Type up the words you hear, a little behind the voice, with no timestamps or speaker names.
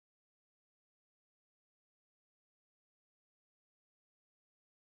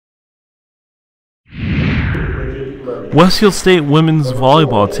Westfield State women's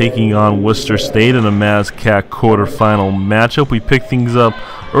volleyball taking on Worcester State in a MASCAC quarterfinal matchup. We pick things up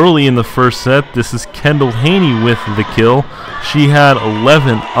early in the first set. This is Kendall Haney with the kill. She had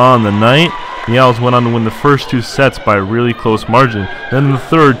 11 on the night. The Owls went on to win the first two sets by a really close margin. Then in the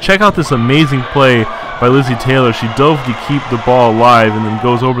third, check out this amazing play by Lizzie Taylor. She dove to keep the ball alive and then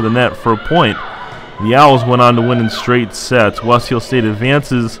goes over the net for a point. The Owls went on to win in straight sets. Westfield State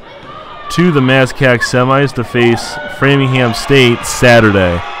advances to the MASCAC semis to face Framingham State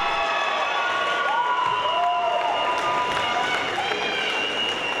Saturday.